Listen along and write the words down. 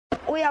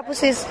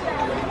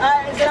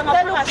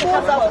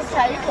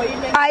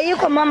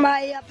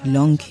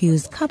Long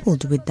queues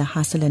coupled with the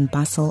hustle and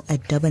bustle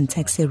at Durban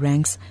taxi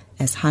ranks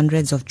as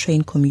hundreds of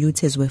train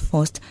commuters were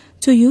forced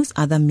to use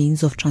other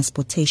means of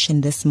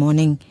transportation this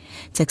morning.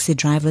 Taxi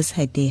drivers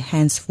had their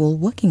hands full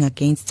working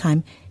against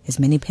time as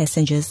many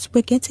passengers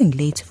were getting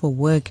late for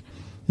work.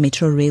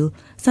 Metrorail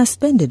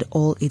suspended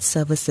all its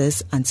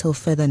services until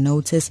further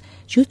notice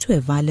due to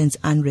a violent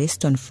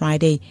unrest on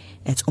Friday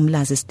at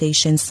Umlazi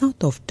station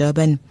south of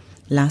Durban.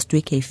 Last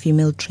week, a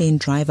female train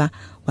driver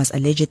was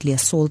allegedly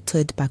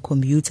assaulted by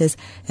commuters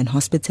and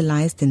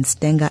hospitalized in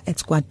Stenga at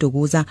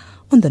KwaZulu-Natal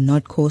on the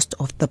north coast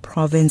of the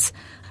province.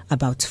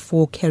 About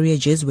 4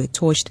 carriages were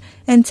torched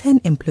and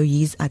 10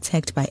 employees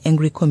attacked by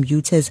angry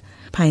commuters.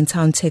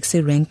 Pinetown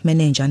taxi rank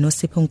manager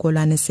Nosipho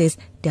Nkolwane says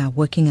they are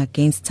working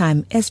against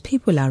time as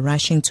people are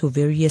rushing to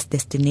various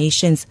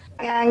destinations.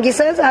 I'm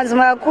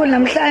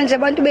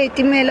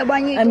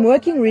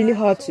working really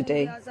hard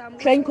today.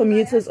 Train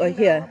commuters are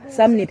here.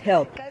 Some need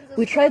help.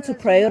 We try to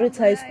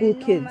prioritize school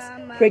kids,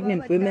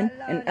 pregnant women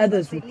and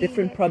others with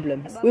different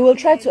problems. We will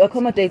try to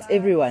accommodate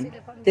everyone.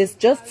 There's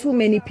just too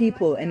many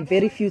people and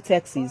very few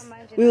taxis.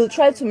 We will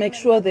try to make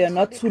sure they are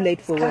not too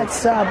late for work.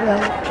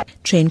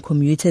 Train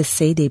commuters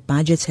say their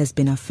budget has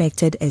been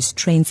affected as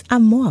trains are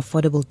more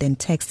affordable than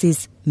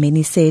taxis.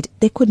 Many said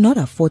they could not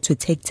afford to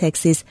take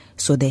taxis,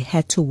 so they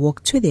had to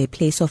walk to their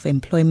place of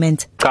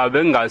employment. I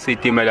didn't know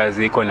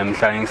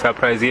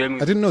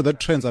that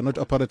trains are not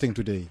operating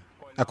today.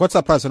 I got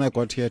surprised when I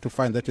got here to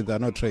find that there are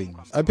no trains.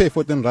 I pay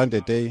 14 rand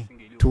a day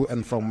to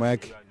and from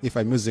work if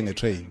I'm using a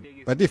train.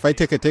 But if I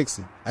take a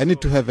taxi, I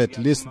need to have at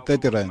least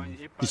 30 rand.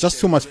 It's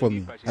just too much for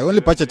me. I only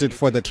budgeted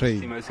for the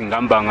train.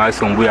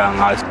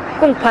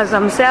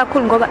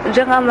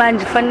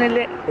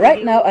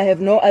 Right now I have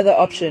no other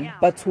option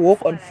but to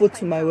walk on foot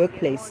to my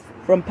workplace.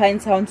 From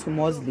Pinetown to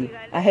Mosley.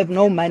 I have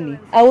no money.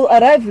 I will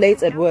arrive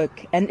late at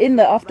work and in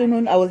the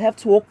afternoon I will have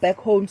to walk back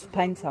home to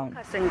Pinetown.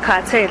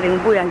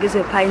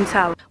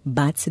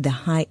 But the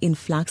high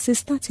influx is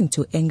starting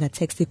to anger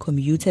taxi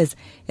commuters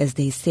as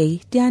they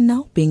say they are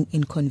now being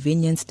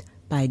inconvenienced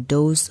by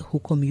those who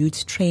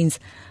commute trains.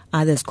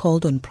 Others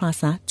called on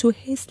PRASA to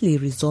hastily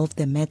resolve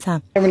the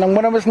matter.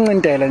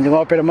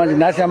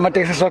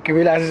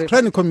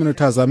 Train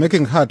commuters are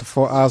making hard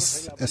for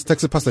us as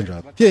taxi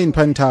passengers. Here in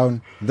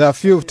Pinetown, there are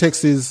few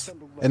taxis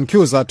and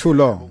queues are too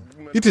long.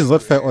 It is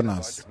not fair on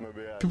us.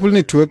 People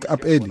need to wake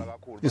up early.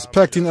 It's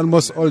packed in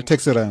almost all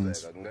taxi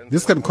ranks.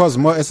 This can cause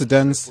more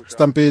accidents,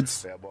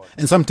 stampedes,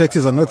 and some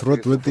taxis are not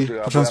roadworthy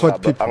to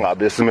transport people.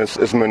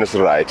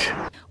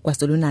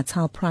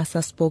 KwaZulu-Natal PRASA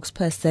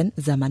spokesperson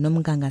Zamano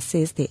Mnganga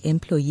says the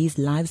employees'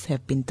 lives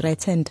have been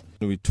threatened.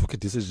 We took a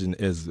decision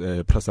as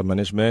PRASA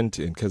management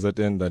in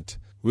KZN that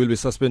we'll be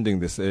suspending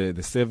the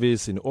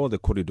service in all the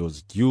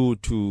corridors due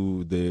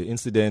to the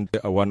incident.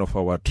 One of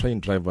our train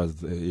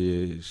drivers,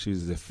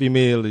 she's a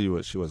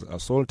female, she was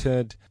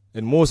assaulted.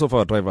 And most of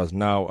our drivers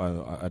now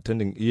are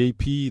attending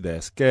EAP,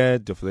 they're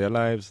scared of their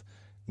lives.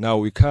 Now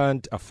we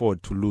can't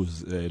afford to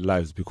lose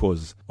lives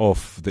because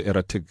of the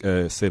erratic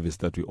service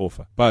that we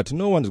offer. But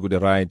no one's got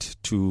the right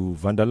to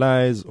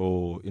vandalize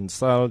or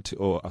insult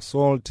or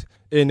assault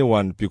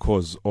anyone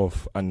because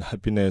of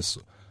unhappiness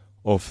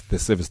of the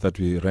service that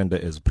we render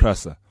as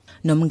PRASA.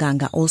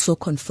 Nomganga also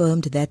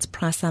confirmed that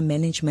PRASA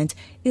management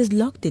is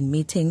locked in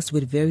meetings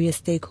with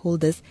various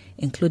stakeholders,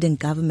 including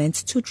government,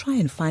 to try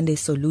and find a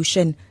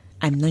solution.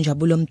 I'm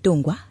Nonjabulo,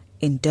 mntungwa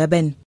in Durban.